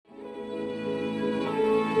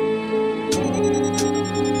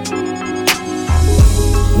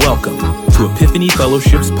Welcome to Epiphany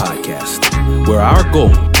Fellowship's podcast, where our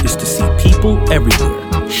goal is to see people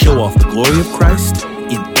everywhere show off the glory of Christ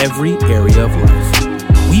in every area of life.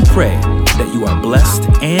 We pray that you are blessed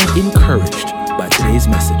and encouraged by today's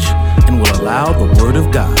message and will allow the Word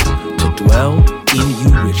of God to dwell in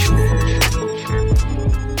you richly.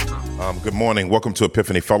 Good morning. Welcome to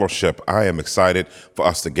Epiphany Fellowship. I am excited for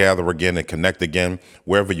us to gather again and connect again.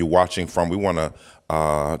 Wherever you're watching from, we want to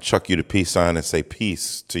chuck you the peace sign and say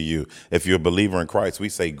peace to you. If you're a believer in Christ, we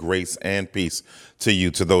say grace and peace to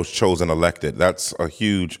you, to those chosen elected. That's a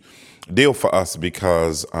huge deal for us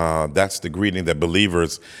because that's the greeting that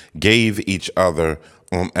believers gave each other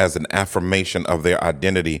as an affirmation of their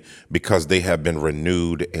identity because they have been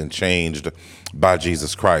renewed and changed by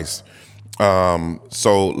Jesus Christ.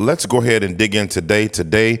 So let's go ahead and dig in today.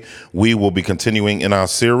 Today, we will be continuing in our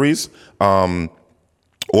series,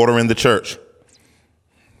 Order in the Church.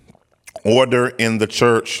 Order in the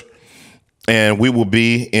Church. And we will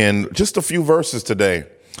be in just a few verses today.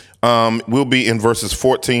 We'll be in verses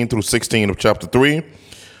 14 through 16 of chapter 3,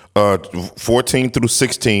 14 through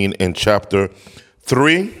 16 in chapter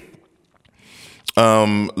 3.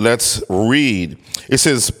 Let's read. It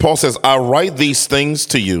says, Paul says, I write these things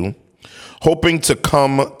to you, hoping to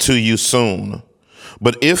come to you soon.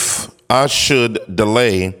 But if I should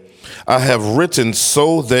delay, I have written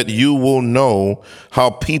so that you will know how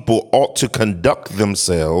people ought to conduct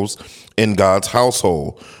themselves in God's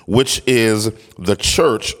household, which is the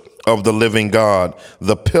church of the living God,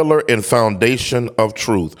 the pillar and foundation of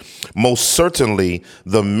truth. Most certainly,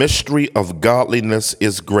 the mystery of godliness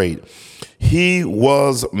is great. He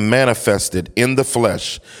was manifested in the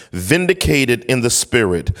flesh, vindicated in the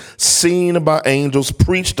spirit, seen by angels,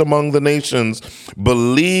 preached among the nations,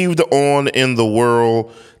 believed on in the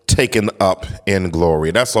world, taken up in glory.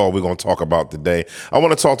 That's all we're going to talk about today. I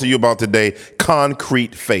want to talk to you about today,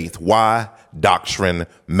 concrete faith, why doctrine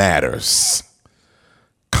matters.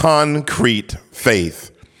 Concrete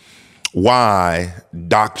faith, why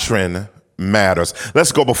doctrine matters.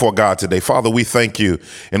 Let's go before God today. Father, we thank you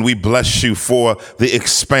and we bless you for the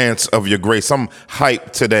expanse of your grace. I'm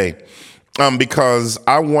hyped today because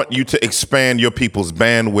I want you to expand your people's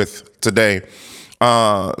bandwidth today.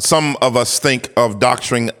 Some of us think of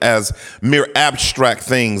doctrine as mere abstract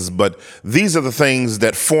things, but these are the things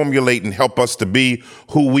that formulate and help us to be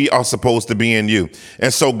who we are supposed to be in you.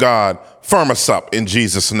 And so, God, firm us up in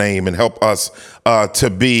Jesus' name and help us to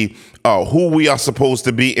be who we are supposed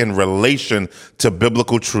to be in relation to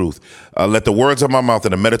biblical truth. Let the words of my mouth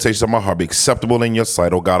and the meditations of my heart be acceptable in your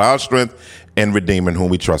sight, oh God, our strength and Redeemer in whom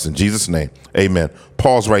we trust. In Jesus' name, amen.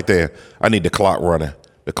 Pause right there. I need the clock running.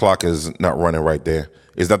 The clock is not running right there.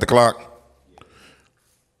 Is that the clock?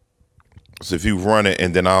 So if you run it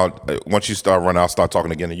and then once you start running, I'll start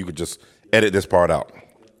talking again and you could just edit this part out.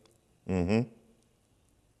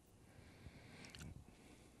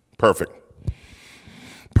 Perfect.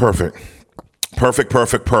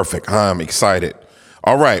 I'm excited.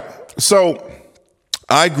 All right. So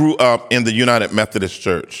I grew up in the United Methodist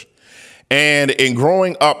Church. And in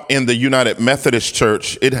growing up in the United Methodist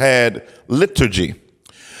Church, it had liturgy.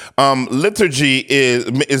 Liturgy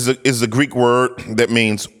is a Greek word that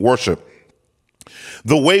means worship.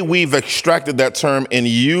 The way we've extracted that term and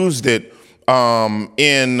used it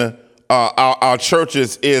in our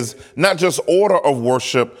churches is not just order of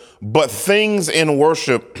worship, but things in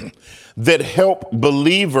worship that help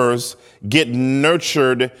believers get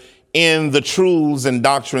nurtured in the truths and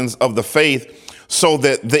doctrines of the faith so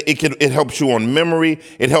that it helps you on memory.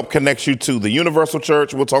 It helps connect you to the universal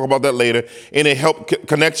church. We'll talk about that later. And it helps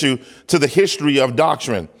connect you to the history of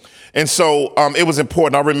doctrine. And so it was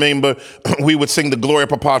important. I remember we would sing the Gloria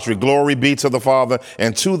Patri, glory be to the Father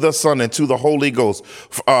and to the Son and to the Holy Ghost,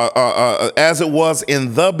 as it was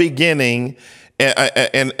in the beginning,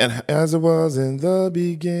 and as it was in the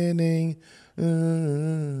beginning.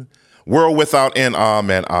 World without end,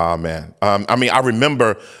 amen, amen. I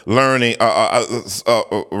remember learning,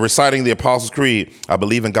 reciting the Apostles' Creed. I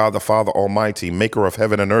believe in God the Father Almighty, maker of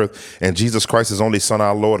heaven and earth, and Jesus Christ, his only Son,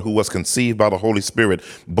 our Lord, who was conceived by the Holy Spirit,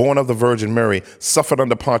 born of the Virgin Mary, suffered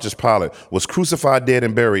under Pontius Pilate, was crucified, dead,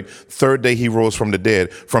 and buried. Third day he rose from the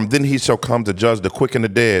dead. From then he shall come to judge the quick and the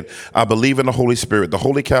dead. I believe in the Holy Spirit, the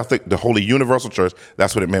Holy Catholic, the Holy Universal Church.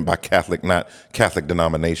 That's what it meant by Catholic, not Catholic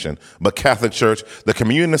denomination, but Catholic Church, the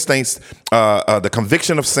communion of saints, the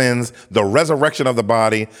conviction of sins, the resurrection of the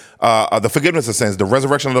body, the forgiveness of sins, the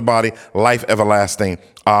resurrection of the body, life everlasting.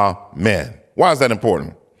 Amen. Why is that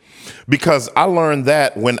important? Because I learned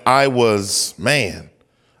that when I learned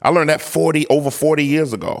that over 40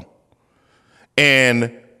 years ago.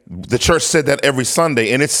 And the church said that every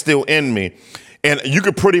Sunday, and it's still in me. And you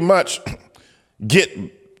could pretty much get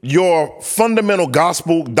your fundamental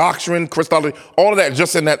gospel doctrine, Christology, all of that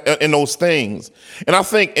just in those things. And I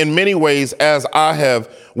think in many ways, as I have,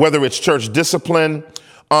 whether it's church discipline,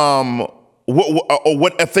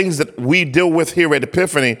 what things that we deal with here at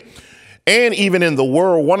Epiphany, and even in the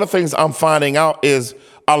world, one of the things I'm finding out is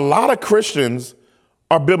a lot of Christians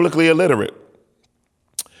are biblically illiterate.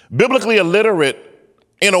 Biblically illiterate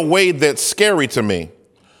in a way that's scary to me.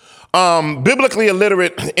 Biblically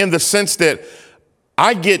illiterate in the sense that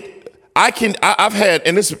I've had,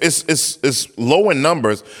 and this is low in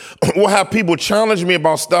numbers, will have people challenge me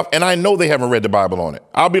about stuff, and I know they haven't read the Bible on it.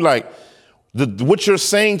 I'll be like, what you're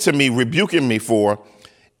saying to me, rebuking me for,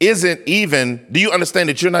 isn't even, do you understand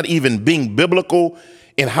that you're not even being biblical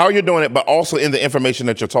in how you're doing it, but also in the information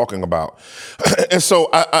that you're talking about? And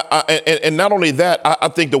so, and not only that, I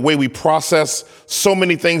think the way we process so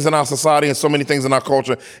many things in our society and so many things in our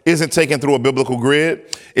culture isn't taken through a biblical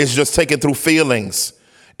grid. It's just taken through feelings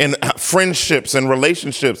and friendships and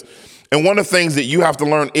relationships. And one of the things that you have to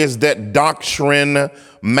learn is that doctrine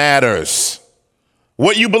matters.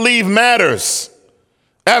 What you believe matters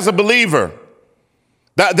as a believer.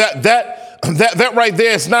 That right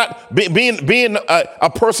there is not being a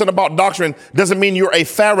person about doctrine doesn't mean you're a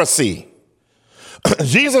Pharisee.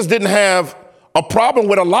 Jesus didn't have a problem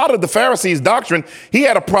with a lot of the Pharisees' doctrine. He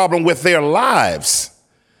had a problem with their lives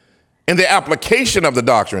and their application of the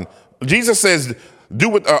doctrine. Jesus says,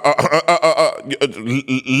 listen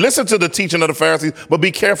to the teaching of the Pharisees, but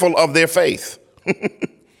be careful of their faith.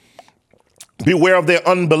 Beware of their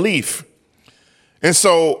unbelief. And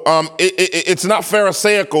so it's not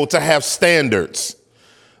Pharisaical to have standards.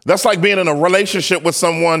 That's like being in a relationship with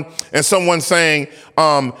someone and someone saying,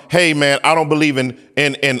 hey, man, I don't believe in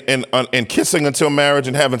kissing until marriage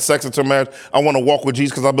and having sex until marriage. I want to walk with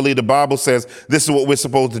Jesus because I believe the Bible says this is what we're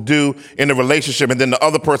supposed to do in the relationship. And then the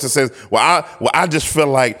other person says, I just feel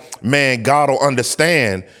like, man, God will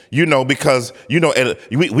understand, because,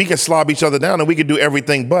 we can slob each other down and we can do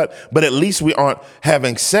everything but at least we aren't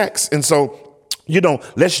having sex. And so,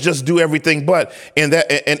 let's just do everything but, and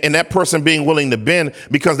that person being willing to bend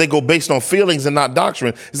because they go based on feelings and not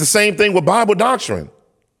doctrine. It's the same thing with Bible doctrine.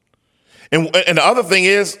 And the other thing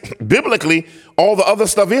is, biblically, all the other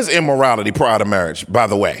stuff is immorality prior to marriage, by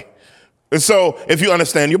the way. And so if you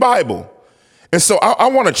understand your Bible. And so I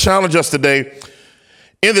want to challenge us today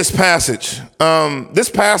in this passage. This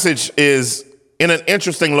passage is in an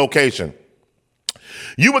interesting location.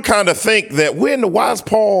 You would kind of think that why is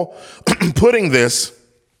Paul putting this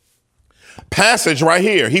passage right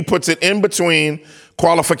here? He puts it in between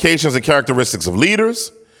qualifications and characteristics of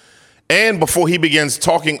leaders, and before he begins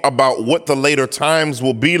talking about what the later times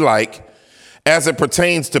will be like as it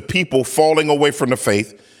pertains to people falling away from the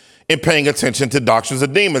faith and paying attention to doctrines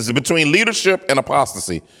of demons, between leadership and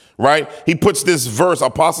apostasy, right? He puts this verse,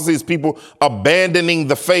 apostasy is people abandoning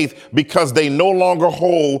the faith because they no longer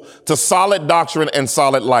hold to solid doctrine and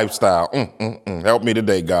solid lifestyle. Help me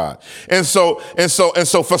today, God. And so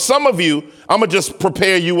for some of you, I'm going to just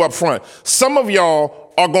prepare you up front. Some of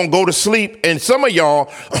y'all are going to go to sleep, and some of y'all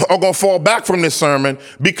are going to fall back from this sermon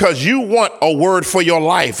because you want a word for your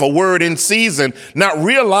life, a word in season, not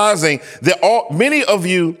realizing that many of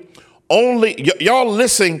you y'all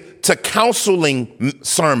listen to counseling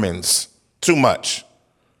sermons too much.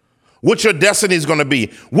 What your destiny is going to be,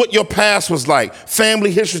 what your past was like,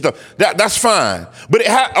 family history stuff, that's fine. But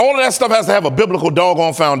all of that stuff has to have a biblical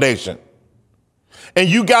doggone foundation. And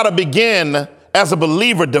you got to begin as a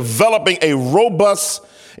believer developing a robust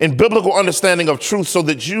and biblical understanding of truth so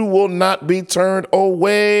that you will not be turned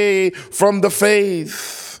away from the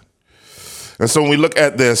faith. And so when we look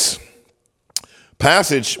at this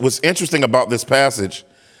passage, what's interesting about this passage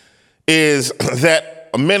is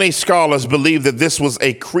that many scholars believe that this was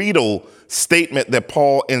a creedal statement that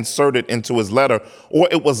Paul inserted into his letter, or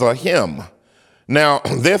it was a hymn. Now,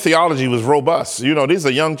 their theology was robust. These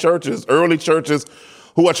are young churches, early churches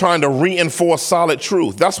who are trying to reinforce solid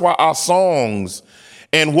truth. That's why our songs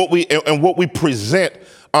and what we present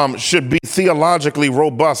should be theologically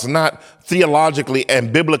robust, not theologically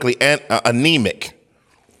and biblically anemic.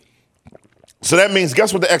 So that means,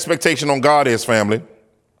 guess what the expectation on God is, family?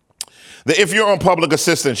 That if you're on public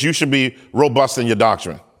assistance, you should be robust in your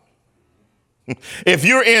doctrine. If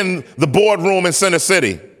you're in the boardroom in Center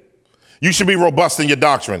City, you should be robust in your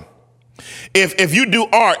doctrine. If you do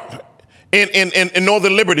art in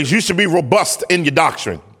Northern Liberties, you should be robust in your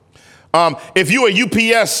doctrine. If you're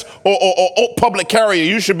a UPS or public carrier,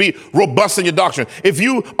 you should be robust in your doctrine. If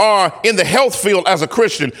you are in the health field as a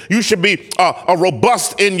Christian, you should be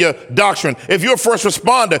robust in your doctrine. If you're a first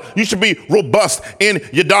responder, you should be robust in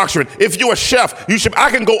your doctrine. If you're a chef,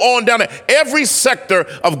 I can go on down there. Every sector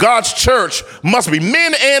of God's church must be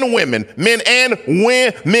men and women,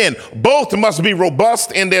 both must be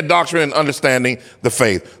robust in their doctrine and understanding the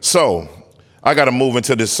faith. So I got to move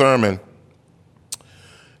into this sermon.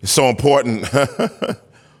 It's so important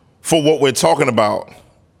for what we're talking about.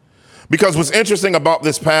 Because what's interesting about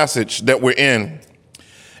this passage that we're in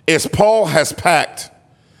is Paul has packed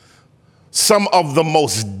some of the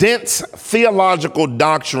most dense theological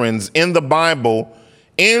doctrines in the Bible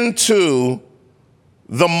into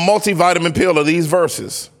the multivitamin pill of these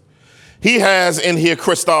verses. He has in here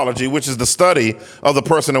Christology, which is the study of the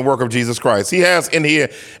person and work of Jesus Christ. He has in here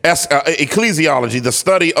ecclesiology, the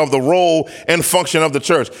study of the role and function of the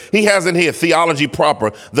church. He has in here theology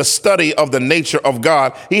proper, the study of the nature of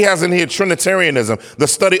God. He has in here Trinitarianism, the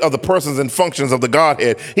study of the persons and functions of the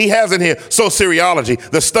Godhead. He has in here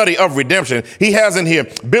soteriology, the study of redemption. He has in here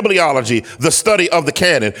bibliology, the study of the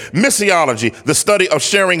canon. Missiology, the study of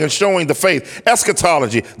sharing and showing the faith.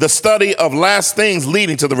 Eschatology, the study of last things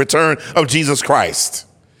leading to the return of Jesus Christ.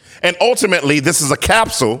 And ultimately, this is a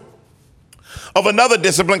capsule of another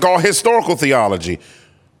discipline called historical theology.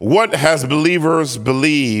 What has believers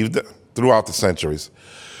believed throughout the centuries?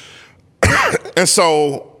 And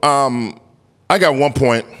so I got 1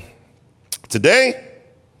 point today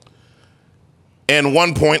and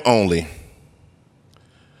 1 point only.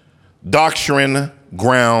 Doctrine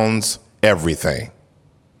grounds everything.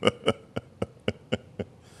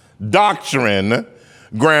 Doctrine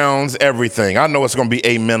grounds everything. I know it's going to be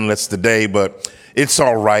amenless today, but it's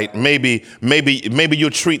all right. Maybe you'll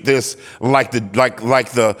treat this like the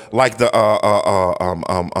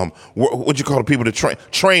what you call the people, the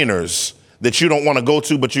trainers that you don't want to go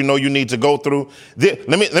to, but you know you need to go through.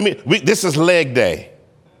 This is leg day.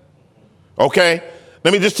 Okay?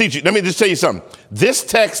 Let me just teach you. Let me just tell you something. This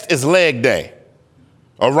text is leg day.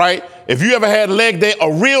 All right? If you ever had leg day,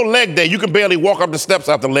 a real leg day, you can barely walk up the steps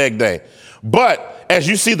after leg day. But as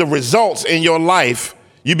you see the results in your life,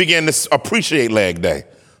 you begin to appreciate leg day.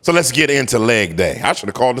 So let's get into leg day. I should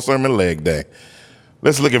have called the sermon leg day.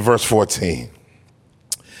 Let's look at verse 14.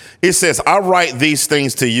 It says, I write these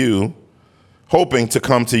things to you, hoping to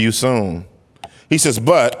come to you soon. He says,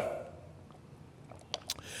 but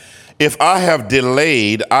if I have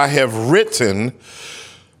delayed, I have written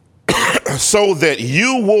so that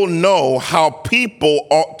you will know how people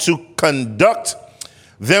ought to conduct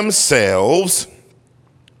themselves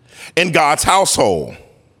in God's household,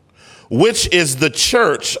 which is the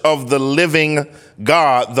church of the living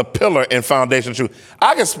God, the pillar and foundation of truth.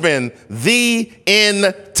 I could spend the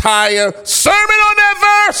entire sermon on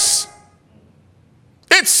that verse.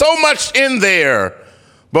 It's so much in there,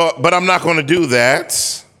 but I'm not going to do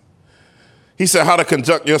that. He said, how to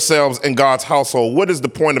conduct yourselves in God's household. What is the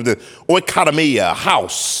point of this? Oikonomia,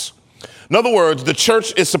 house. In other words, the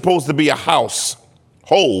church is supposed to be a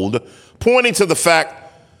household, pointing to the fact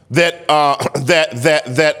that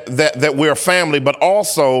that we're a family, but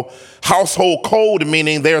also household code,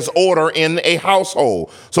 meaning there's order in a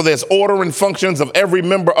household. So there's order and functions of every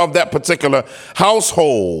member of that particular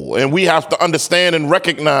household. And we have to understand and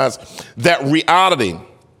recognize that reality.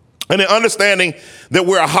 And in understanding that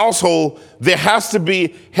we're a household, there has to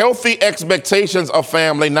be healthy expectations of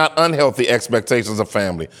family, not unhealthy expectations of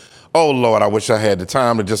family. Oh, Lord, I wish I had the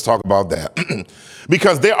time to just talk about that.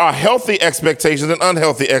 Because there are healthy expectations and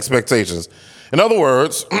unhealthy expectations. In other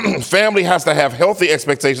words, family has to have healthy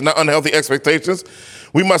expectations, not unhealthy expectations.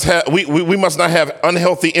 We must not have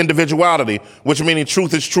unhealthy individuality, which meaning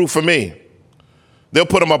truth is true for me. They'll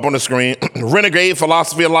put them up on the screen. Renegade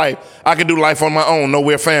philosophy of life. I can do life on my own. No,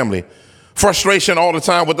 we're family. Frustration all the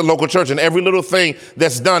time with the local church, and every little thing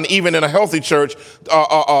that's done, even in a healthy church,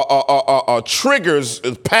 triggers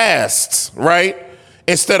past, right?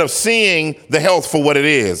 Instead of seeing the health for what it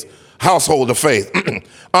is. Household of faith.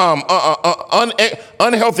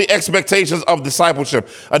 Unhealthy expectations of discipleship.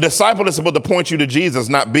 A disciple is supposed to point you to Jesus,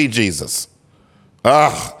 not be Jesus.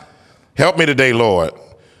 Help me today, Lord.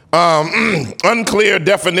 Unclear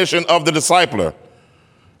definition of the discipler.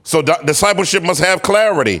 So discipleship must have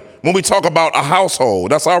clarity. When we talk about a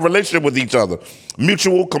household, that's our relationship with each other.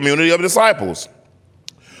 Mutual community of disciples.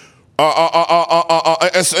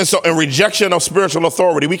 And so in rejection of spiritual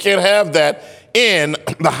authority, we can't have that in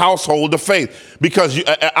the household of faith. Because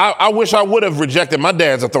I wish I would have rejected my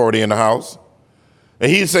dad's authority in the house.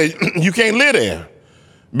 And he'd say, you can't live there.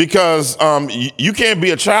 Because you can't be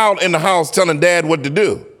a child in the house telling dad what to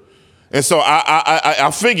do. And so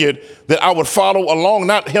I figured that I would follow along,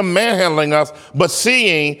 not him manhandling us, but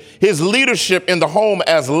seeing his leadership in the home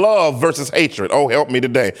as love versus hatred. Oh, help me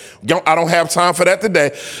today. I don't have time for that today,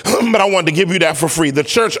 but I wanted to give you that for free. The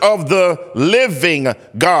church of the living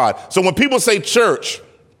God. So when people say church,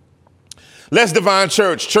 let's define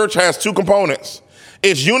church. Church has two components.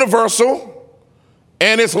 It's universal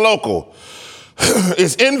and it's local.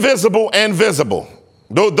 It's invisible and visible.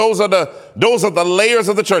 Those are the layers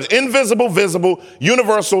of the church. Invisible, visible,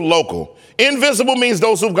 universal, local. Invisible means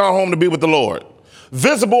those who've gone home to be with the Lord.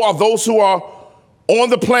 Visible are those who are on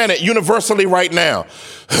the planet universally right now.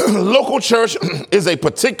 Local church is a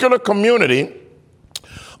particular community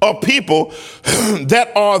of people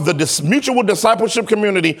that are the mutual discipleship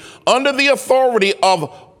community under the authority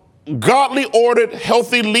of godly, ordered,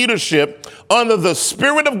 healthy leadership under the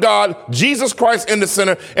Spirit of God, Jesus Christ in the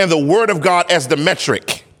center, and the Word of God as the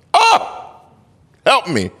metric. Oh, help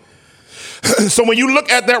me. So when you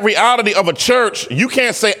look at that reality of a church, you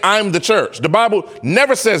can't say, I'm the church. The Bible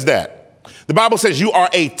never says that. The Bible says you are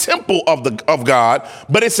a temple of God,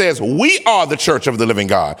 but it says we are the church of the living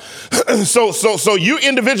God. So you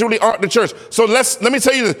individually aren't the church. So let me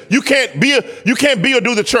tell you this. You can't be or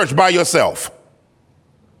do the church by yourself.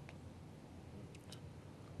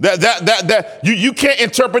 You can't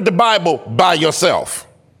interpret the Bible by yourself.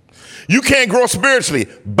 You can't grow spiritually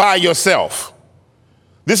by yourself.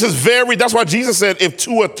 That's why Jesus said, if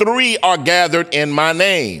 2 or 3 are gathered in my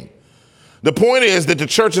name. The point is that the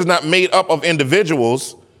church is not made up of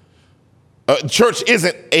individuals. Church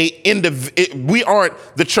isn't we aren't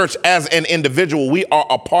the church as an individual. We are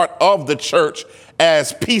a part of the church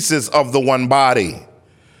as pieces of the one body.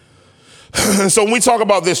 So when we talk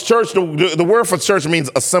about this church, the word for church means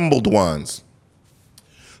assembled ones.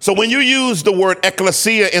 So when you use the word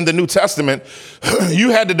ecclesia in the New Testament,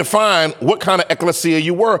 you had to define what kind of ecclesia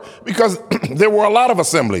you were, because there were a lot of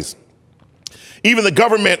assemblies. Even the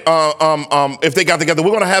government, if they got together, we're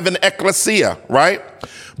going to have an ecclesia, right?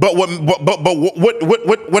 But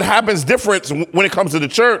what happens different when it comes to the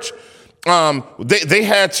church? They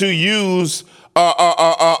had to use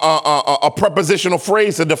a prepositional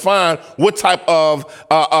phrase to define what type of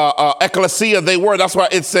ecclesia they were. That's why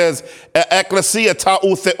it says ecclesia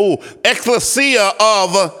ta'u the'u, ecclesia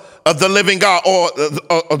of the living God, or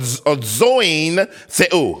zoin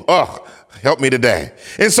the'u. Oh, help me today.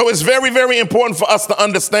 And so it's very, very important for us to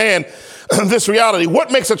understand this reality.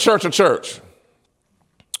 What makes a church a church?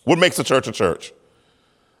 What makes a church a church?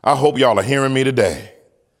 I hope y'all are hearing me today.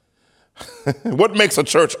 What makes a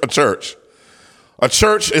church a church? A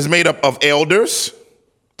church is made up of elders,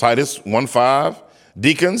 Titus 1:5,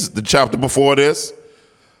 deacons, the chapter before this,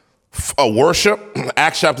 a worship,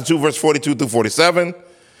 Acts chapter 2, verse 42 through 47,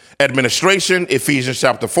 administration, Ephesians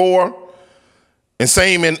chapter 4, and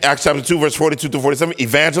same in Acts chapter 2, verse 42 through 47,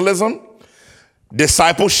 evangelism,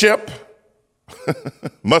 discipleship,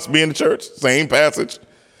 must be in the church, same passage,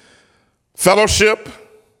 fellowship,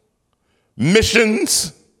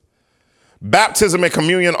 missions, baptism and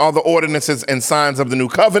communion are the ordinances and signs of the new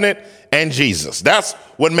covenant, and Jesus. That's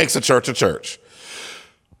what makes a church a church.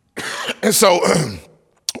 And so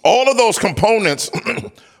all of those components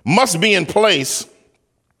must be in place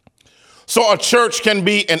so a church can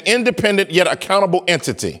be an independent yet accountable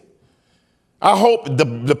entity. I hope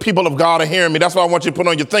the people of God are hearing me. That's why I want you to put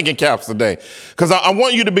on your thinking caps today, because I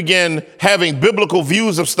want you to begin having biblical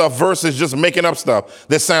views of stuff versus just making up stuff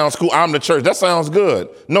that sounds cool. I'm the church. That sounds good.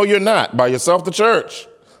 No, you're not. By yourself, the church.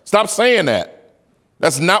 Stop saying that.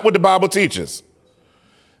 That's not what the Bible teaches.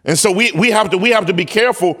 And so we have to be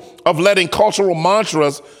careful of letting cultural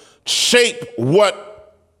mantras shape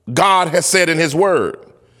what God has said in his word.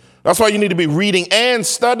 That's why you need to be reading and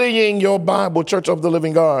studying your Bible, Church of the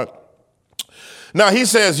Living God. Now he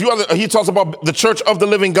says, he talks about the church of the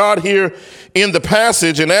living God here in the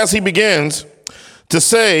passage. And as he begins to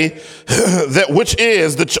say that which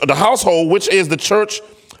is the household, which is the church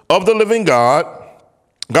of the living God,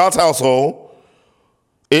 God's household,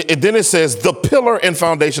 then it says the pillar and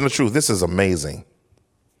foundation of truth. This is amazing.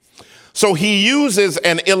 So he uses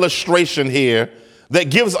an illustration here that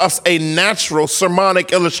gives us a natural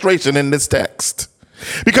sermonic illustration in this text.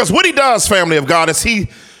 Because what he does, family of God, is he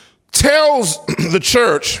tells the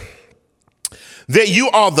church that you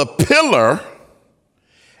are the pillar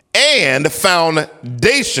and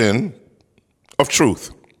foundation of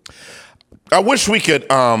truth. I wish we could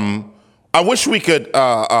scour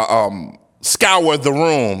the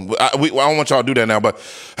room. I don't want y'all to do that now, but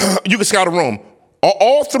you can scour the room.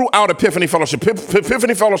 All throughout Epiphany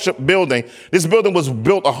Fellowship building, this building was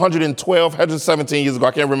built 117 years ago.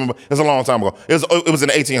 I can't remember. It's a long time ago. It was in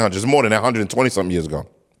the 1800s, more than that, 120 something years ago.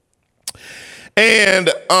 And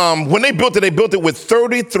when they built it with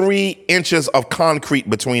 33 inches of concrete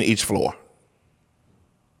between each floor.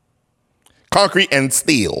 Concrete and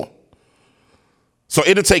steel. So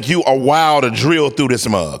it'll take you a while to drill through this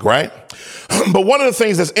mug, right? But one of the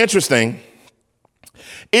things that's interesting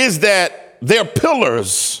is that there are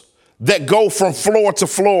pillars that go from floor to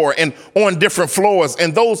floor and on different floors.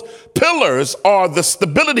 And those pillars are the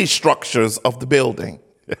stability structures of the building.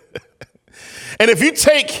 And if you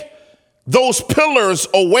take those pillars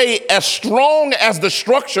away, as strong as the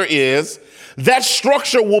structure is, that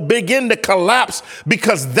structure will begin to collapse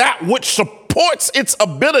because that which supports its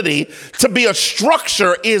ability to be a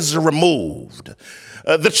structure is removed.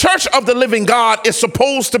 The church of the living God is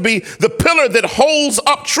supposed to be the pillar that holds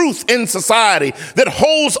up truth in society, that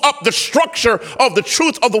holds up the structure of the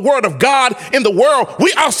truth of the word of God in the world.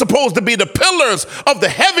 We are supposed to be the pillars of the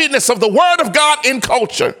heaviness of the word of God in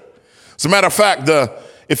culture. As a matter of fact, the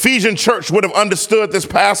Ephesian church would have understood this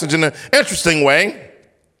passage in an interesting way,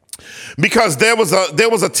 because there was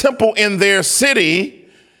a temple in their city,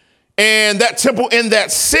 and that temple in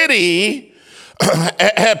that city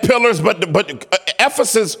had pillars, but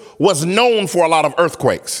Ephesus was known for a lot of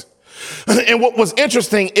earthquakes. And what was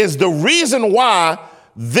interesting is the reason why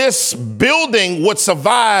this building would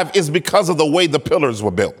survive is because of the way the pillars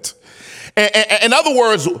were built. In other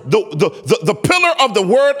words, the pillar of the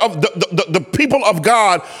word of the people of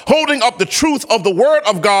God, holding up the truth of the word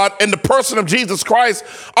of God in the person of Jesus Christ,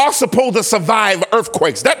 are supposed to survive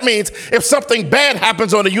earthquakes. That means if something bad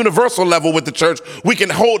happens on a universal level with the church, we can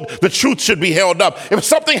hold, the truth should be held up. If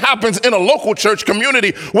something happens in a local church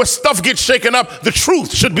community where stuff gets shaken up, the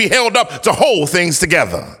truth should be held up to hold things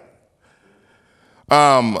together.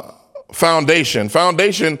 Foundation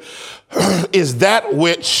is that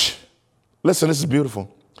which, listen, this is beautiful.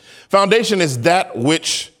 Foundation is that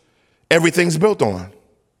which everything's built on,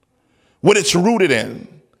 what it's rooted in.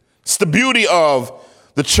 It's the beauty of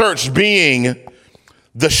the church being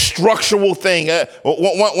the structural thing.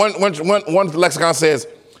 One lexicon says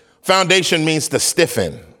foundation means to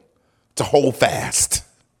stiffen, to hold fast.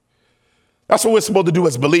 That's what we're supposed to do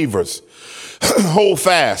as believers, hold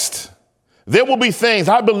fast. There will be things,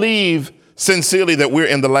 I believe sincerely that we're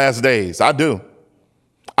in the last days. I do.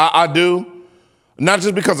 I do. Not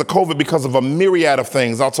just because of COVID, because of a myriad of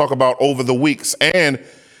things I'll talk about over the weeks, and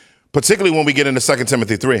particularly when we get into 2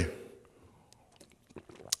 Timothy 3.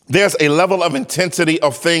 There's a level of intensity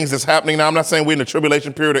of things that's happening now. I'm not saying we're in the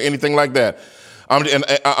tribulation period or anything like that.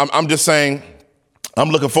 I'm just saying I'm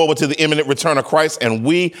looking forward to the imminent return of Christ, and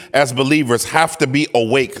we as believers have to be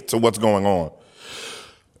awake to what's going on.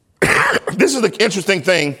 This is the interesting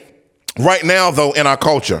thing right now, though, in our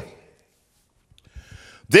culture.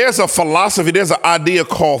 There's a philosophy, there's an idea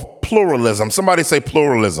called pluralism. Somebody say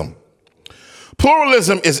pluralism.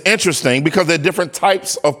 Pluralism is interesting because there are different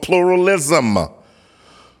types of pluralism.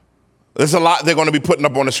 There's a lot they're going to be putting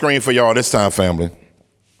up on the screen for y'all this time, family,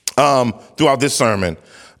 throughout this sermon.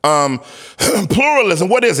 Pluralism,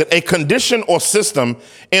 what is it? A condition or system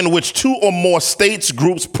in which two or more states,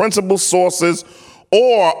 groups, principles, sources,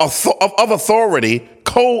 or of authority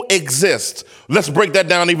coexist. Let's break that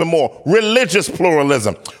down even more. Religious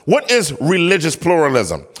pluralism. What is religious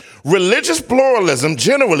pluralism? Religious pluralism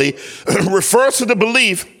generally refers to the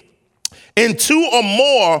belief in two or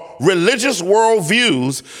more religious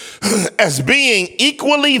worldviews as being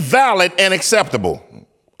equally valid and acceptable.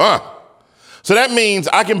 So that means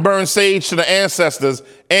I can burn sage to the ancestors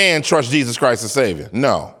and trust Jesus Christ as Savior.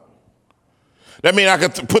 No. That means I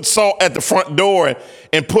could put salt at the front door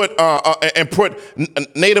and put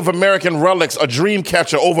Native American relics, a dream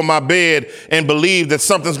catcher over my bed, and believe that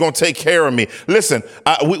something's going to take care of me. Listen,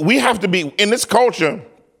 we have to be, in this culture,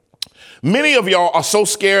 many of y'all are so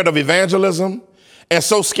scared of evangelism and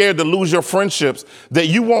so scared to lose your friendships that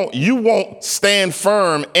you won't stand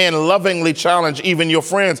firm and lovingly challenge even your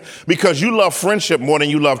friends because you love friendship more than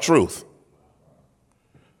you love truth.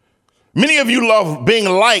 Many of you love being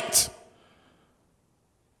liked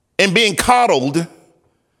and being coddled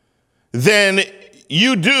than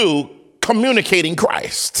you do communicating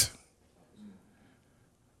Christ.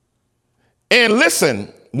 And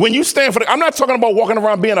listen, when you stand for I'm not talking about walking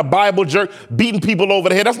around being a Bible jerk, beating people over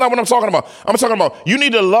the head. That's not what I'm talking about. I'm talking about you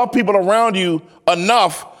need to love people around you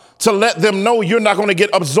enough to let them know you're not going to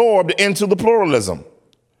get absorbed into the pluralism.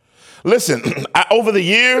 Listen, over the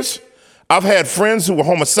years, I've had friends who were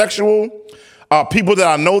homosexual, people that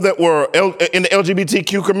I know that were in the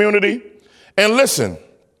LGBTQ community. And listen,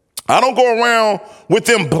 I don't go around with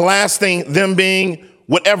them blasting them being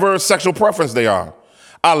whatever sexual preference they are.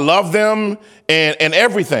 I love them and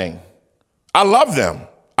everything. I love them,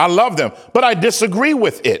 but I disagree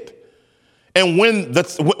with it. And when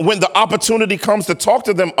the opportunity comes to talk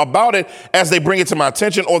to them about it as they bring it to my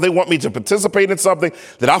attention, or they want me to participate in something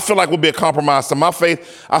that I feel like will be a compromise to my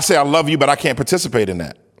faith, I say, I love you, but I can't participate in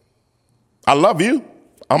that. I love you.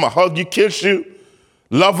 I'm going to hug you, kiss you,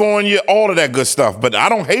 love on you, all of that good stuff. But I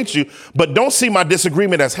don't hate you. But don't see my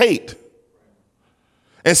disagreement as hate.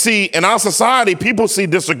 And see, in our society, people see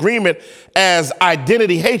disagreement as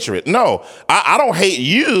identity hatred. No, I don't hate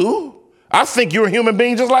you. I think you're a human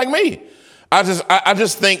being just like me. I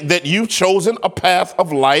just think that you've chosen a path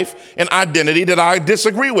of life and identity that I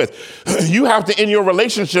disagree with. You have to, in your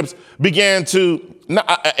relationships, begin to,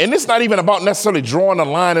 and it's not even about necessarily drawing a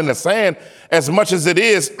line in the sand as much as it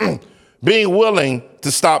is being willing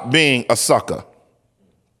to stop being a sucker.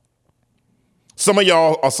 Some of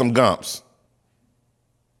y'all are some gumps.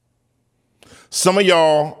 Some of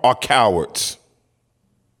y'all are cowards.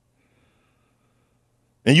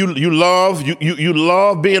 And you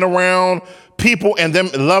love being around people and them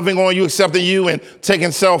loving on you, accepting you, and taking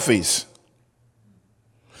selfies.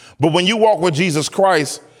 But when you walk with Jesus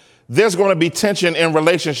Christ, there's going to be tension in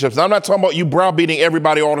relationships. Now, I'm not talking about you browbeating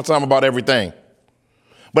everybody all the time about everything.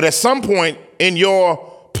 But at some point in your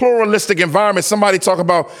pluralistic environment, somebody talk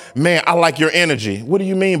about, man, I like your energy. What do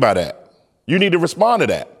you mean by that? You need to respond to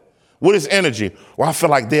that. What is energy? Well, I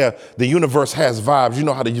feel like the universe has vibes. You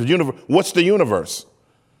know how the universe, what's the universe?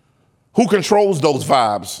 Who controls those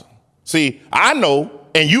vibes? See, I know,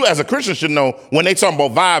 and you as a Christian should know, when they talk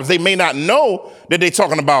about vibes, they may not know that they're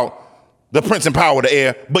talking about the prince and power of the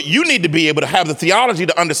air, but you need to be able to have the theology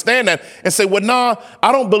to understand that and say, well, nah,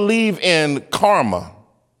 I don't believe in karma.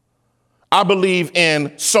 I believe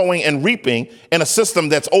in sowing and reaping in a system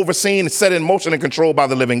that's overseen, set in motion, and controlled by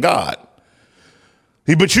the living God.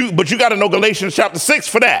 But you got to know Galatians chapter 6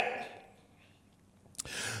 for that.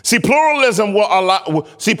 See, pluralism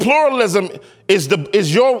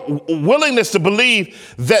is your willingness to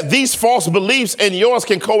believe that these false beliefs and yours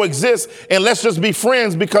can coexist, and let's just be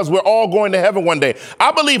friends because we're all going to heaven one day.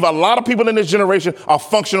 I believe a lot of people in this generation are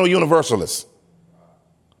functional universalists.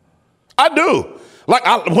 I do.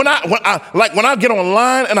 When I get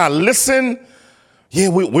online and I listen, yeah,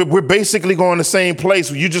 we're basically going the same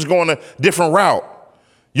place. You're just going a different route.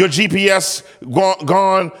 Your GPS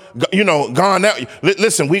gone now.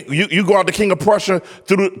 Listen, you go out to King of Prussia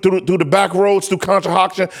through the back roads through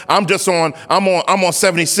Conshohocken. I'm on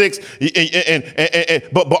 76,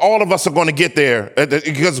 but all of us are going to get there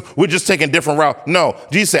because we're just taking a different route. No,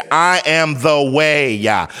 Jesus said, "I am the way,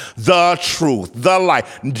 the truth, the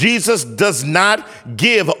life." Jesus does not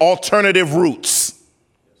give alternative routes.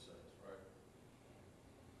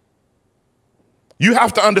 You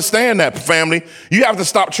have to understand that, family. You have to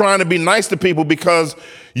stop trying to be nice to people because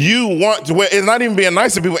you want to. It's not even being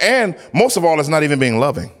nice to people, and most of all, it's not even being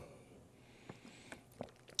loving.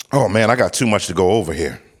 Oh man, I got too much to go over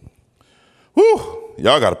here. Whew,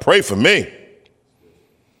 y'all got to pray for me.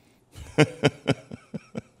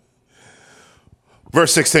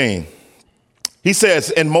 Verse 16, he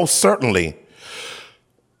says, and most certainly,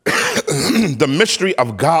 the mystery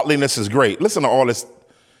of godliness is great. Listen to all this.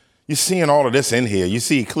 You're seeing all of this in here. You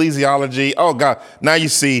see ecclesiology. Oh, God. Now you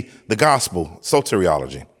see the gospel,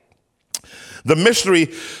 soteriology. The mystery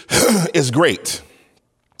is great.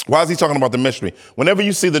 Why is he talking about the mystery? Whenever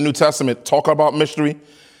you see the New Testament talk about mystery,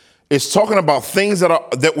 it's talking about things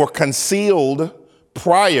that were concealed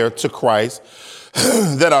prior to Christ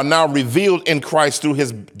that are now revealed in Christ through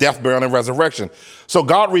his death, burial, and resurrection. So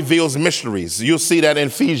God reveals mysteries. You'll see that in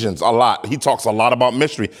Ephesians a lot. He talks a lot about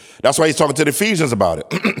mystery. That's why he's talking to the Ephesians about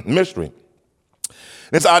it. Mystery.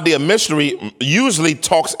 This idea of mystery usually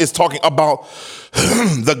is talking about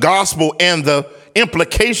the gospel and the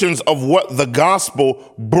implications of what the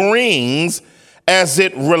gospel brings as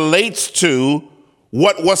it relates to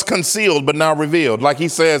what was concealed but now revealed. Like he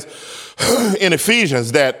says in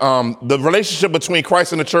Ephesians that the relationship between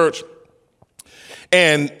Christ and the church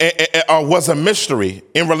and was a mystery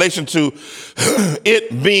in relation to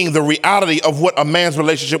it being the reality of what a man's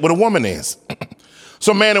relationship with a woman is.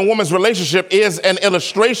 So man and woman's relationship is an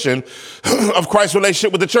illustration of Christ's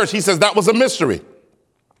relationship with the church. He says that was a mystery,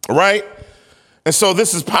 right? And so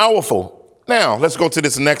this is powerful. Now, let's go to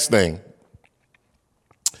this next thing.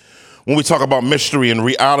 When we talk about mystery and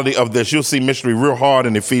reality of this, you'll see mystery real hard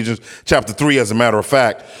in Ephesians chapter 3, as a matter of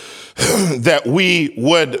fact, that we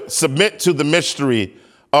would submit to the mystery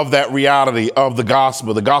of that reality of the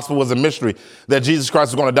gospel. The gospel was a mystery that Jesus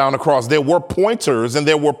Christ was going to die on the cross. There were pointers and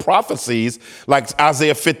there were prophecies like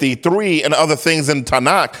Isaiah 53 and other things in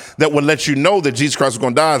Tanakh that would let you know that Jesus Christ was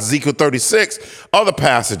going to die. Ezekiel 36, other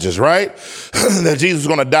passages, right? That Jesus was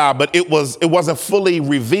going to die, but it wasn't fully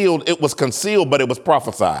revealed. It was concealed, but it was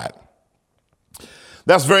prophesied.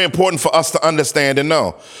 That's very important for us to understand and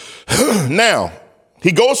know. Now,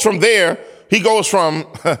 he goes from there. He goes from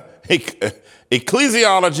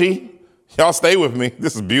ecclesiology. Y'all stay with me.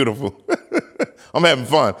 This is beautiful. I'm having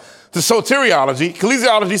fun. To soteriology.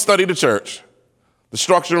 Ecclesiology study the church, the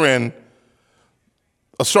structure and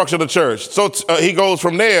a structure of the church. So he goes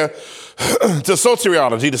from there to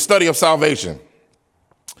soteriology, the study of salvation.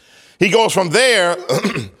 He goes from there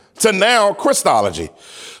to now Christology,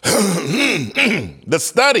 the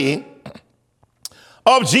study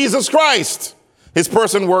of Jesus Christ, his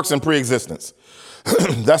person, works, and preexistence.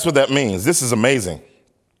 That's what that means. This is amazing.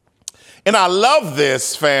 And I love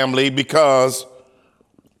this, family, because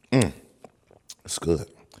it's good.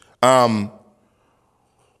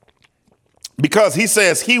 Because he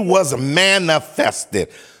says he was manifested.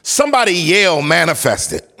 Somebody yell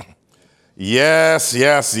manifested. Yes,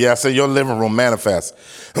 yes, yes. In your living room, manifest.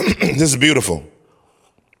 This is beautiful.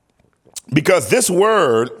 Because this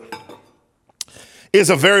word is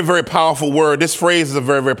a very, very powerful word. This phrase is a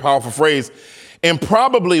very, very powerful phrase, and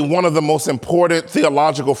probably one of the most important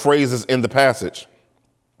theological phrases in the passage.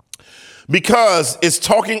 Because it's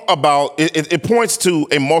talking about, it points to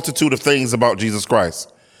a multitude of things about Jesus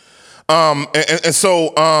Christ.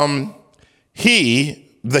 So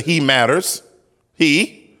he matters.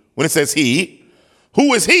 He, when it says he,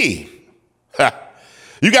 who is he?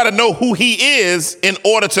 You got to know who he is in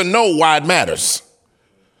order to know why it matters.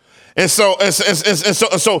 And so who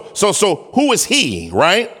is he,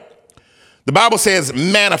 right? The Bible says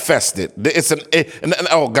manifested.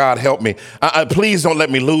 Oh, God, help me. Please don't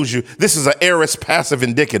let me lose you. This is an aorist passive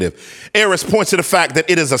indicative. Aorist points to the fact that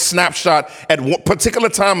it is a snapshot at one particular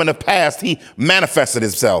time in the past. He manifested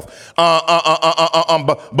himself.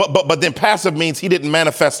 But then passive means he didn't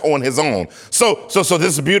manifest on his own. So this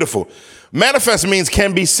is beautiful. Manifest means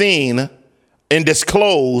can be seen and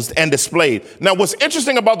disclosed and displayed. Now, what's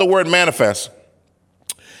interesting about the word manifest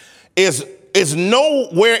is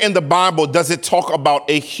nowhere in the Bible does it talk about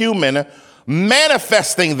a human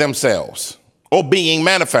manifesting themselves or being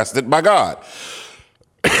manifested by God,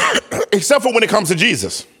 except for when it comes to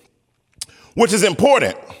Jesus, which is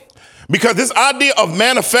important because this idea of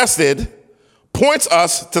manifested points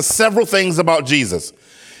us to several things about Jesus.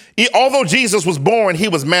 Although Jesus was born, he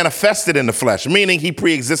was manifested in the flesh, meaning he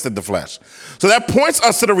pre-existed the flesh. So that points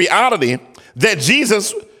us to the reality that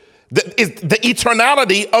Jesus, the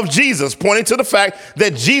eternality of Jesus, pointing to the fact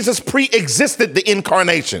that Jesus pre-existed the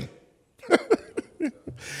incarnation.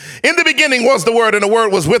 In the beginning was the Word, and the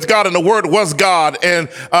Word was with God, and the Word was God. And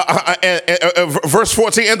verse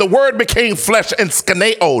 14, and the Word became flesh and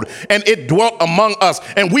skeneoed, and it dwelt among us.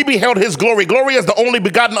 And we beheld his glory. Glory as the only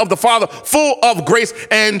begotten of the Father, full of grace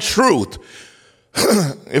and truth.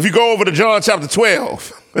 If you go over to John chapter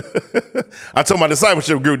 12, I told my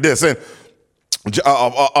discipleship group this, and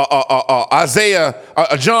John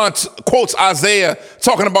quotes Isaiah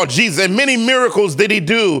talking about Jesus, and many miracles did he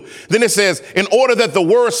do. Then it says, in order that the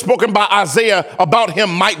word spoken by Isaiah about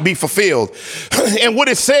him might be fulfilled. And what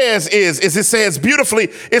it says is it says beautifully,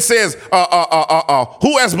 it says,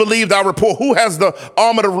 who has believed our report? Who has the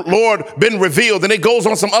arm of the Lord been revealed? And it goes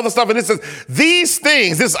on some other stuff. And it says, these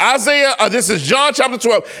things, this is John chapter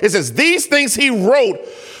 12. It says, these things he wrote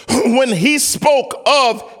when he spoke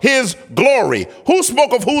of his glory. Who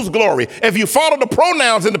spoke of whose glory? If you follow the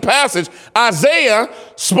pronouns in the passage, Isaiah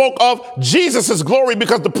spoke of Jesus's glory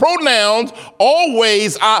because the pronouns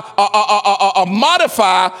always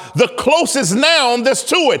modify the closest noun that's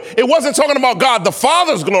to it. It wasn't talking about God the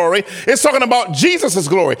Father's glory. It's talking about Jesus's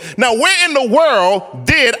glory. Now, where in the world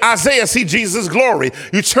did Isaiah see Jesus' glory?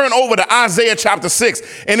 You turn over to Isaiah chapter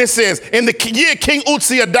 6, and it says, in the year King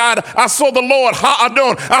Uzziah died, I saw the Lord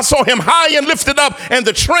Ha'adon. I saw him high and lifted up, and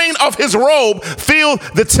the train of his robe filled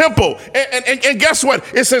the temple. And guess what?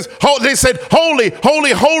 It says, they said, holy,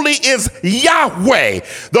 holy, holy is Yahweh.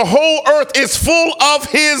 The whole earth is full of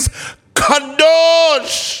his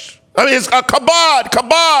kadosh. I mean, his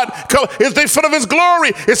kabod is the foot of his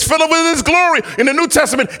glory. It's filled with his glory. In the New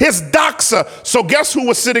Testament, his doxa. So guess who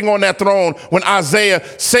was sitting on that throne when Isaiah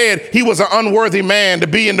said he was an unworthy man to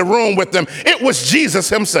be in the room with them? It was Jesus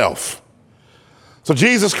himself. So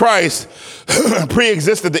Jesus Christ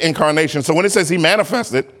pre-existed the incarnation. So when it says he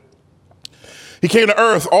manifested, he came to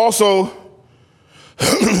earth. Also,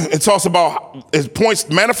 it talks about, it points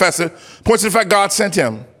to the fact God sent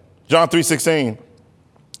him. John 3:16.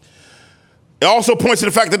 It also points to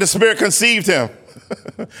the fact that the Spirit conceived him.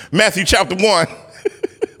 Matthew chapter 1.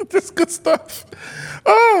 This good stuff.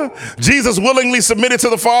 Jesus willingly submitted to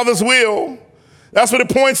the Father's will. That's what it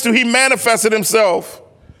points to. He manifested himself.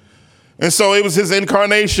 And so it was his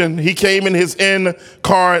incarnation. He came in his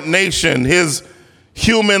incarnation, his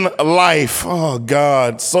human life. Oh,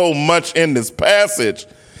 God, so much in this passage.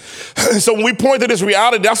 So when we point to this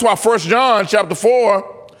reality, that's why 1 John chapter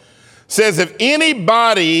 4 says, if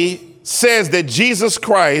anybody says that Jesus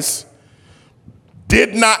Christ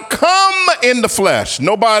did not come in the flesh,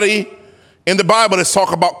 nobody in the Bible is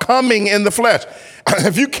talking about coming in the flesh.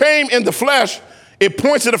 If you came in the flesh, it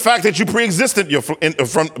points to the fact that you pre-existed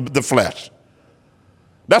from the flesh.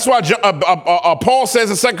 That's why Paul says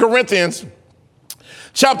in 2 Corinthians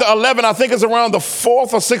chapter 11, I think it's around the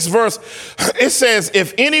 4th or 6th verse, it says,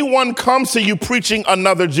 if anyone comes to you preaching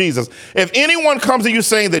another Jesus, if anyone comes to you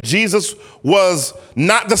saying that Jesus was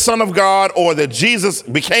not the Son of God, or that Jesus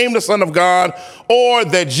became the Son of God, or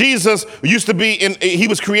that Jesus used to be he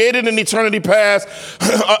was created in eternity past,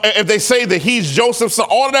 if they say that he's Joseph's son,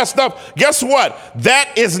 all of that stuff, guess what?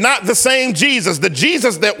 That is not the same Jesus. The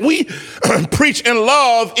Jesus that we preach and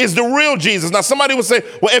love is the real Jesus. Now, somebody would say,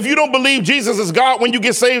 well, if you don't believe Jesus is God when you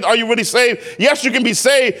get saved, are you really saved? Yes, you can be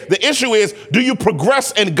saved. The issue is, do you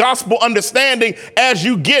progress in gospel understanding as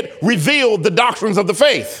you get revealed the doctrines of the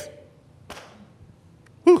faith?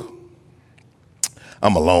 Whew.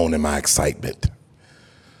 I'm alone in my excitement.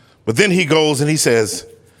 But then he goes and he says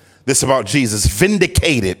this about Jesus,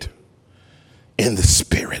 vindicated in the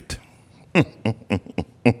Spirit.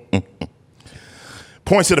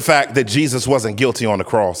 Points to the fact that Jesus wasn't guilty on the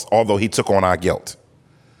cross, although he took on our guilt.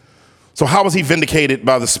 So how was he vindicated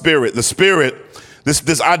by the Spirit? The Spirit,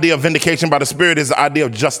 this idea of vindication by the Spirit is the idea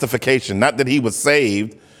of justification. Not that he was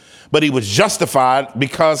saved, but he was justified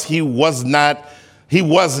because he was not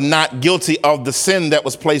guilty of the sin that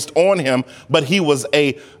was placed on him, but he was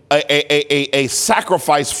a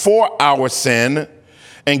sacrifice for our sin.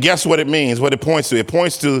 And guess what it means? What it points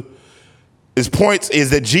to? His point is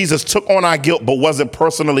that Jesus took on our guilt, but wasn't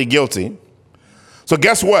personally guilty. So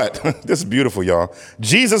guess what? This is beautiful, y'all.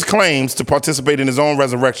 Jesus claims to participate in his own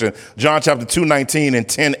resurrection. John chapter 2:19 and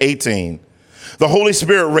 10:18. The Holy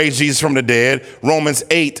Spirit raised Jesus from the dead, Romans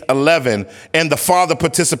 8:11, and the Father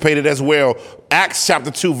participated as well, Acts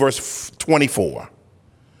chapter 2, verse 24.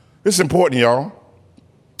 This is important, y'all,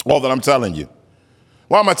 all that I'm telling you.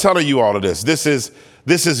 Why am I telling you all of this? This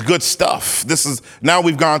is good stuff. Now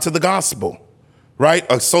we've gone to the gospel, right?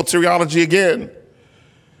 A soteriology again.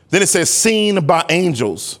 Then it says seen by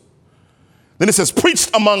angels. Then it says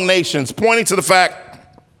preached among nations, pointing to the fact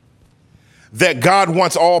that God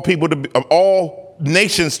wants all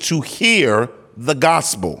nations to hear the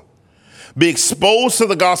gospel, be exposed to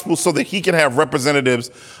the gospel so that he can have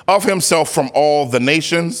representatives of himself from all the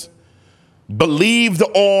nations, believed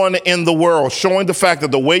on in the world, showing the fact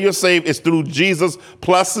that the way you're saved is through Jesus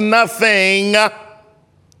plus nothing,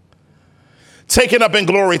 taken up in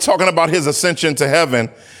glory, talking about his ascension to heaven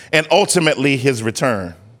and ultimately his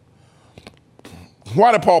return.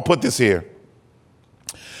 Why did Paul put this here?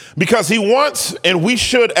 Because he wants, and we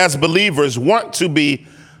should as believers want to be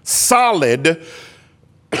solid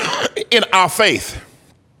in our faith,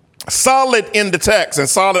 solid in the text and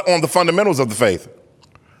solid on the fundamentals of the faith.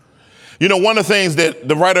 You know, one of the things that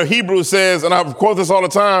the writer of Hebrews says, and I quote this all the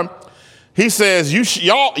time, he says,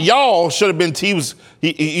 y'all should have been,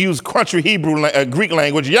 he used country Hebrew, Greek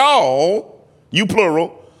language, y'all, you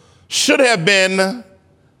plural,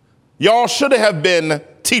 y'all should have been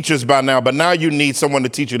teachers by now, but now you need someone to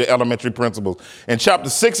teach you the elementary principles. In chapter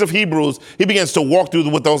 6 of Hebrews, he begins to walk through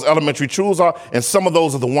what those elementary truths are, and some of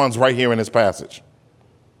those are the ones right here in this passage.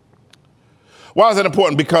 Why is that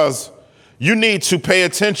important? Because you need to pay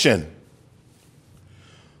attention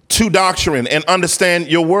to doctrine and understand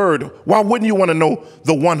your word. Why wouldn't you want to know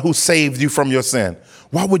the one who saved you from your sin?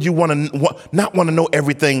 Why would you not want to know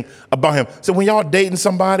everything about him? So when y'all dating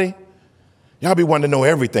somebody, y'all be wanting to know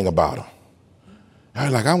everything about him. Y'all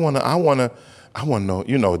like, I want to know,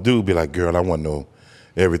 you know, dude be like, girl, I want to know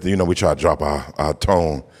everything. You know, we try to drop our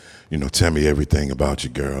tone, you know, tell me everything about you,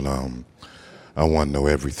 girl. I want to know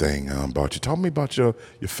everything about you. Tell me about your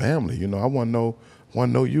family. You know, I want to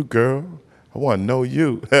know you, girl. I want to know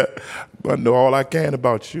you. I want to know all I can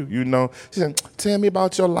about you, you know. She said, tell me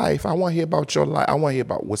about your life. I want to hear about your life. I want to hear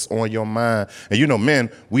about what's on your mind. And you know,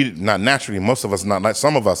 men, we not naturally, most of us not like,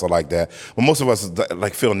 some of us are like that, but most of us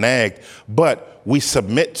like feel nagged. But we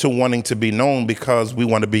submit to wanting to be known because we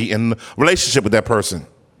want to be in a relationship with that person.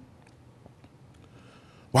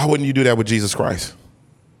 Why wouldn't you do that with Jesus Christ?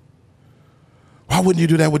 Why wouldn't you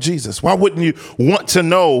do that with Jesus? Why wouldn't you want to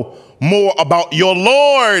know more about your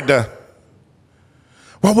Lord?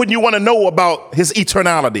 Why wouldn't you want to know about his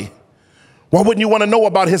eternality? Why wouldn't you want to know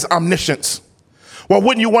about his omniscience? Why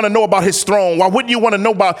wouldn't you want to know about his throne? Why wouldn't you want to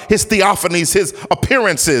know about his theophanies, his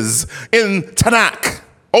appearances in Tanakh,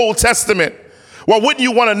 Old Testament? Why wouldn't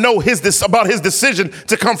you want to know about his decision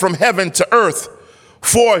to come from heaven to earth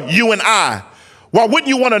for you and I? Why wouldn't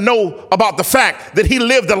you want to know about the fact that he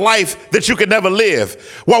lived a life that you could never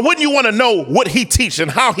live? Why wouldn't you want to know what he teach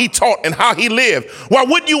and how he taught and how he lived? Why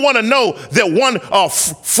wouldn't you want to know that one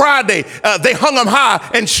Friday they hung him high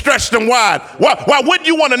and stretched him wide? Why wouldn't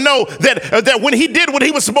you want to know that when he did what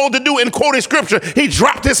he was supposed to do in quoting scripture, he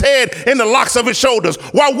dropped his head in the locks of his shoulders?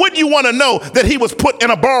 Why wouldn't you want to know that he was put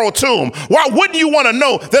in a borrowed tomb? Why wouldn't you want to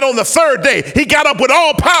know that on the third day he got up with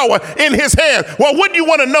all power in his hand? Why wouldn't you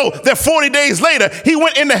want to know that 40 days later he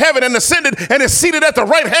went into heaven and ascended and is seated at the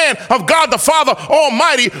right hand of God the Father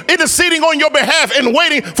Almighty, interceding on your behalf and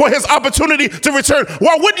waiting for his opportunity to return?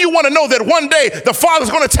 Why wouldn't you want to know that one day the Father's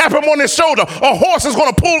going to tap him on his shoulder? A horse is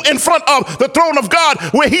going to pull in front of the throne of God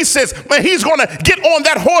where he sits, and he's going to get on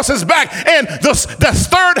that horse's back, and the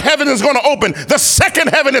third heaven is going to open. The second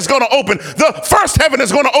heaven is going to open. The first heaven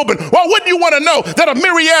is going to open. Why wouldn't you want to know that a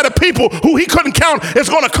myriad of people who he couldn't count is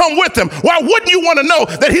going to come with him? Why wouldn't you want to know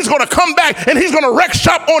that he's going to come back and he's going to wreck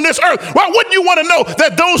shop on this earth? Why wouldn't you want to know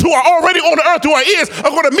that those who are already on the earth who are his are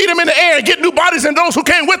going to meet him in the air and get new bodies, and those who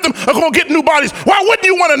came with them are going to get new bodies? Why wouldn't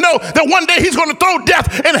you want to know that one day he's going to throw death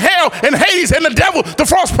and hell and Hades and the devil, the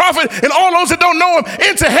false prophet, and all those that don't know him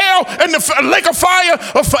into hell and the lake of fire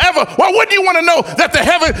of forever? Why wouldn't you want to know that the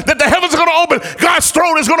heavens are going to open, God's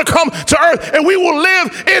throne is going to come to earth, and we will live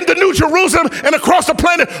in the New Jerusalem and across the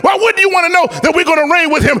planet? Why wouldn't you want to know that we're going to reign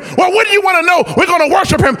with him? Why wouldn't you want to know we're going to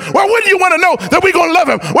worship him? Why wouldn't you want to know that we're going to love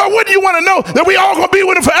him? Why wouldn't you want to know that we all going to be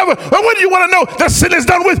with him forever? Why wouldn't you want to know that sin is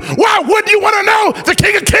done with? Why wouldn't you want to know the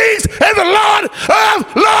King of Kings and the Lord of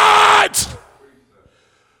Lords?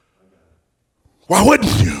 Why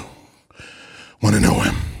wouldn't you want to know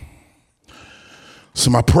him?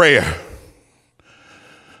 So my prayer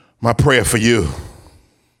for you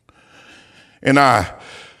and I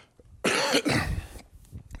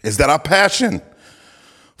is that our passion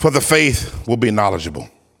for the faith will be knowledgeable.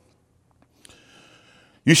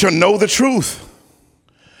 You shall know the truth,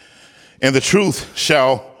 and the truth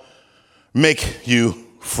shall make you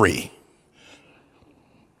free.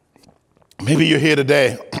 Maybe you're here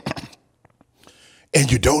today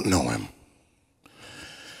and you don't know him.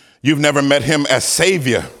 You've never met him as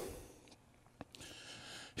Savior.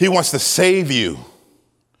 He wants to save you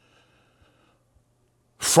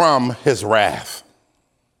from his wrath.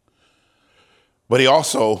 But he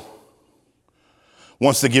also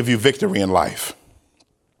wants to give you victory in life.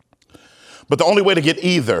 But the only way to get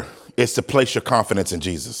either is to place your confidence in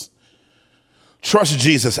Jesus. Trust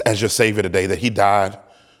Jesus as your Savior today, that he died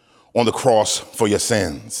on the cross for your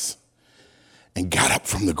sins and got up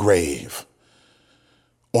from the grave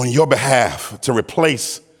on your behalf to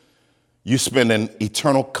replace you spending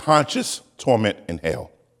eternal conscious torment in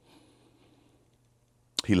hell.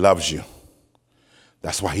 He loves you.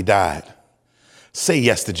 That's why he died. Say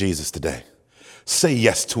yes to Jesus today. Say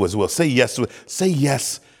yes to his will. Say yes to it. Say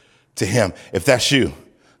yes to him. If that's you,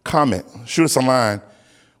 comment, shoot us a line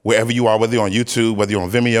wherever you are, whether you're on YouTube, whether you're on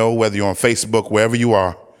Vimeo, whether you're on Facebook, wherever you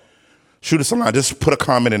are. Shoot us a line. Just put a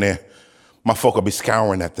comment in there. My folk will be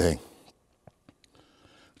scouring that thing.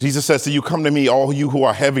 Jesus says to you, come to me, all you who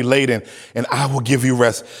are heavy laden, and I will give you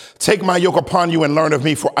rest. Take my yoke upon you and learn of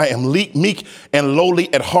me, for I am meek and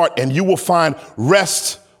lowly at heart, and you will find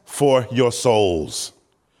rest for your souls.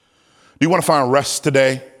 Do you want to find rest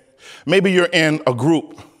today? Maybe you're in a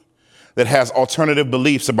group that has alternative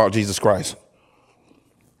beliefs about Jesus Christ.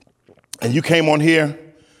 And you came on here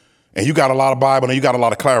and you got a lot of Bible and you got a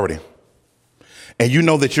lot of clarity. And you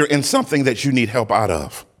know that you're in something that you need help out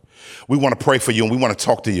of. We want to pray for you and we want to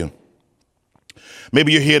talk to you.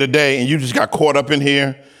 Maybe you're here today and you just got caught up in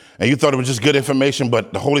here and you thought it was just good information,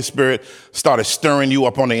 but the Holy Spirit started stirring you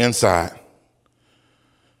up on the inside.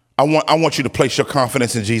 I want you to place your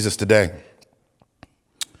confidence in Jesus today.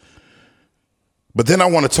 But then I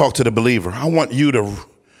want to talk to the believer. I want you to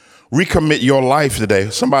recommit your life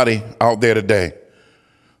today. Somebody out there today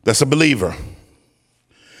that's a believer,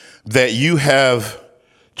 that you have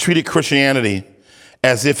treated Christianity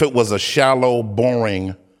as if it was a shallow,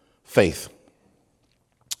 boring faith.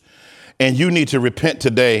 And you need to repent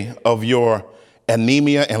today of your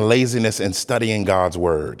anemia and laziness in studying God's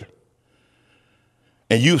word.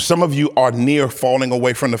 And some of you are near falling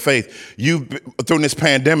away from the faith. Through this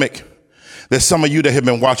pandemic, there's some of you that have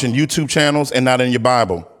been watching YouTube channels and not in your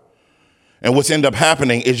Bible. And what's ended up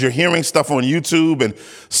happening is you're hearing stuff on YouTube and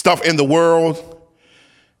stuff in the world,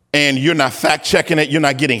 and you're not fact checking it. You're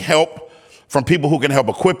not getting help from people who can help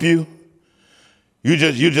equip you. You're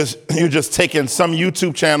just taking some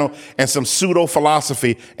YouTube channel and some pseudo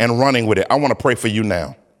philosophy and running with it. I want to pray for you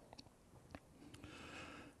now.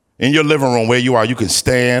 In your living room where you are, you can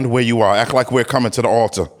stand where you are. Act like we're coming to the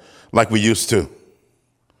altar like we used to.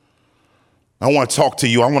 I want to talk to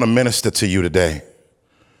you. I want to minister to you today.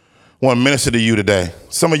 I want to minister to you today.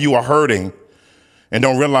 Some of you are hurting and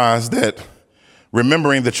don't realize that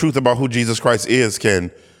remembering the truth about who Jesus Christ is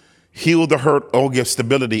can heal the hurt or give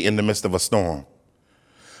stability in the midst of a storm.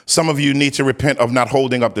 Some of you need to repent of not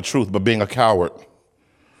holding up the truth, but being a coward.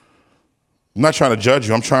 I'm not trying to judge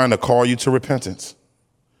you. I'm trying to call you to repentance.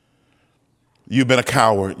 You've been a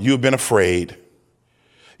coward. You've been afraid.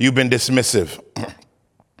 You've been dismissive.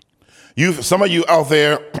 Some of you out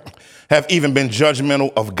there have even been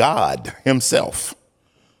judgmental of God himself.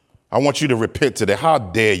 I want you to repent today. How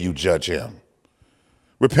dare you judge him?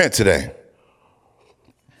 Repent today.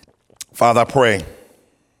 Father, I pray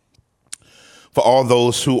for all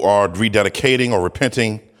those who are rededicating or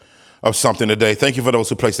repenting of something today. Thank you for those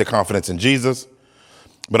who place their confidence in Jesus.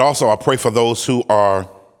 But also I pray for those who are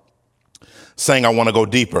saying, I want to go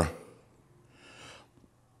deeper.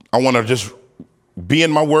 I want to just be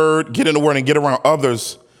in my word, get in the word, and get around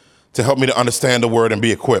others to help me to understand the word and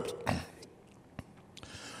be equipped.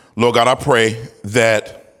 Lord God, I pray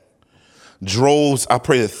that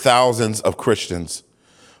thousands of Christians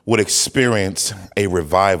would experience a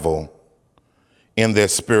revival in their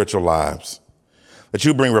spiritual lives. That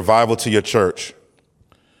you bring revival to your church.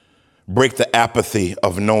 Break the apathy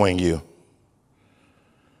of knowing you.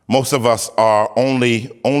 Most of us are only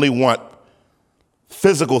want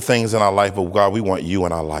physical things in our life, but God, we want you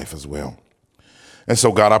in our life as well. And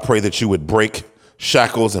so, God, I pray that you would break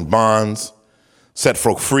shackles and bonds, set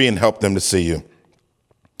folk free, and help them to see you.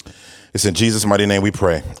 It's in Jesus' mighty name we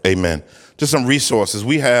pray. Amen. Just some resources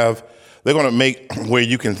they're going to make where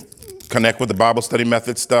you can connect with the Bible study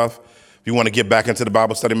method stuff. If you want to get back into the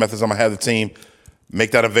Bible study methods, I'm going to have the team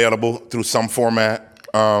make that available through some format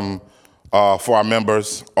for our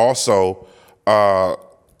members. Also, the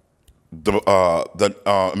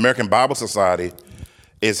American Bible Society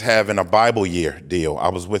is having a Bible year deal. I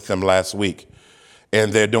was with them last week,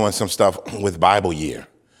 and they're doing some stuff with Bible year.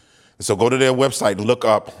 So go to their website and look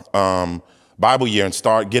up Bible year and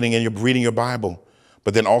start reading your Bible,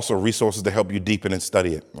 but then also resources to help you deepen and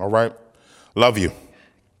study it. All right? Love you.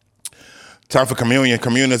 Time for communion.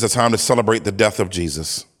 Communion is a time to celebrate the death of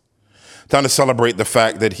Jesus. Time to celebrate the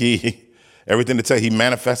fact that he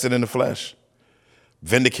manifested in the flesh,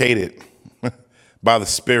 vindicated by the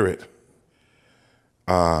Spirit.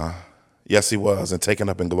 Yes, he was, and taken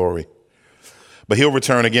up in glory. But he'll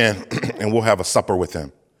return again, and we'll have a supper with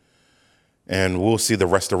him. And we'll see the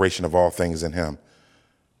restoration of all things in him.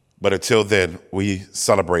 But until then, we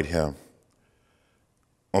celebrate him.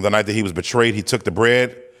 On the night that he was betrayed, he took the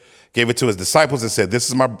bread, gave it to his disciples, and said, "This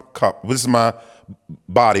is my cup, this is my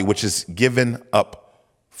body, which is given up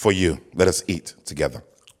for you. Let us eat together."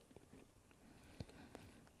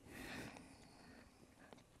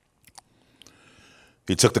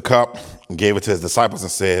 He took the cup and gave it to his disciples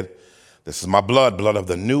and said, "This is my blood of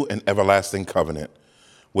the new and everlasting covenant,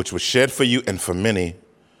 which was shed for you and for many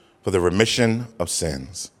for the remission of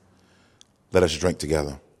sins. Let us drink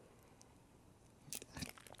together."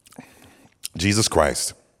 Jesus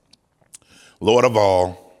Christ, Lord of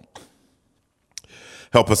all,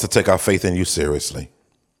 help us to take our faith in you seriously.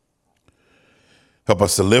 Help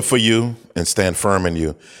us to live for you and stand firm in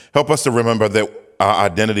you. Help us to remember that our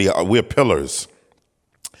identity, we're pillars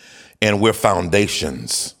and we're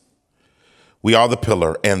foundations. We are the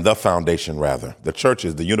pillar and the foundation, rather. The church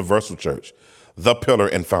is the universal church, the pillar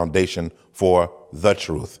and foundation for the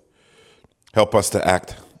truth. Help us to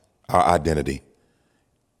act our identity.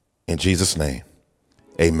 In Jesus' name,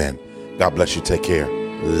 amen. God bless you. Take care.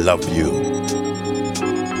 Love you.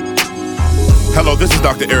 Hello, this is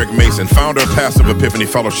Dr. Eric Mason, founder and pastor of Epiphany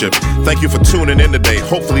Fellowship. Thank you for tuning in today.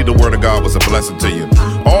 Hopefully the word of God was a blessing to you.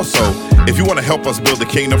 Also, if you want to help us build the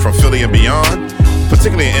kingdom from Philly and beyond,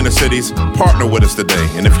 particularly in inner cities, partner with us today.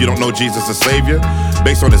 And if you don't know Jesus as Savior,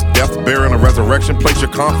 based on his death, burial, and resurrection, place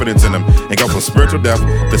your confidence in him and go from spiritual death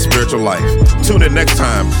to spiritual life. Tune in next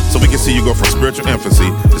time so we can see you go from spiritual infancy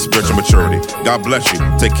to spiritual maturity. God bless you.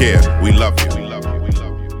 Take care. We love you.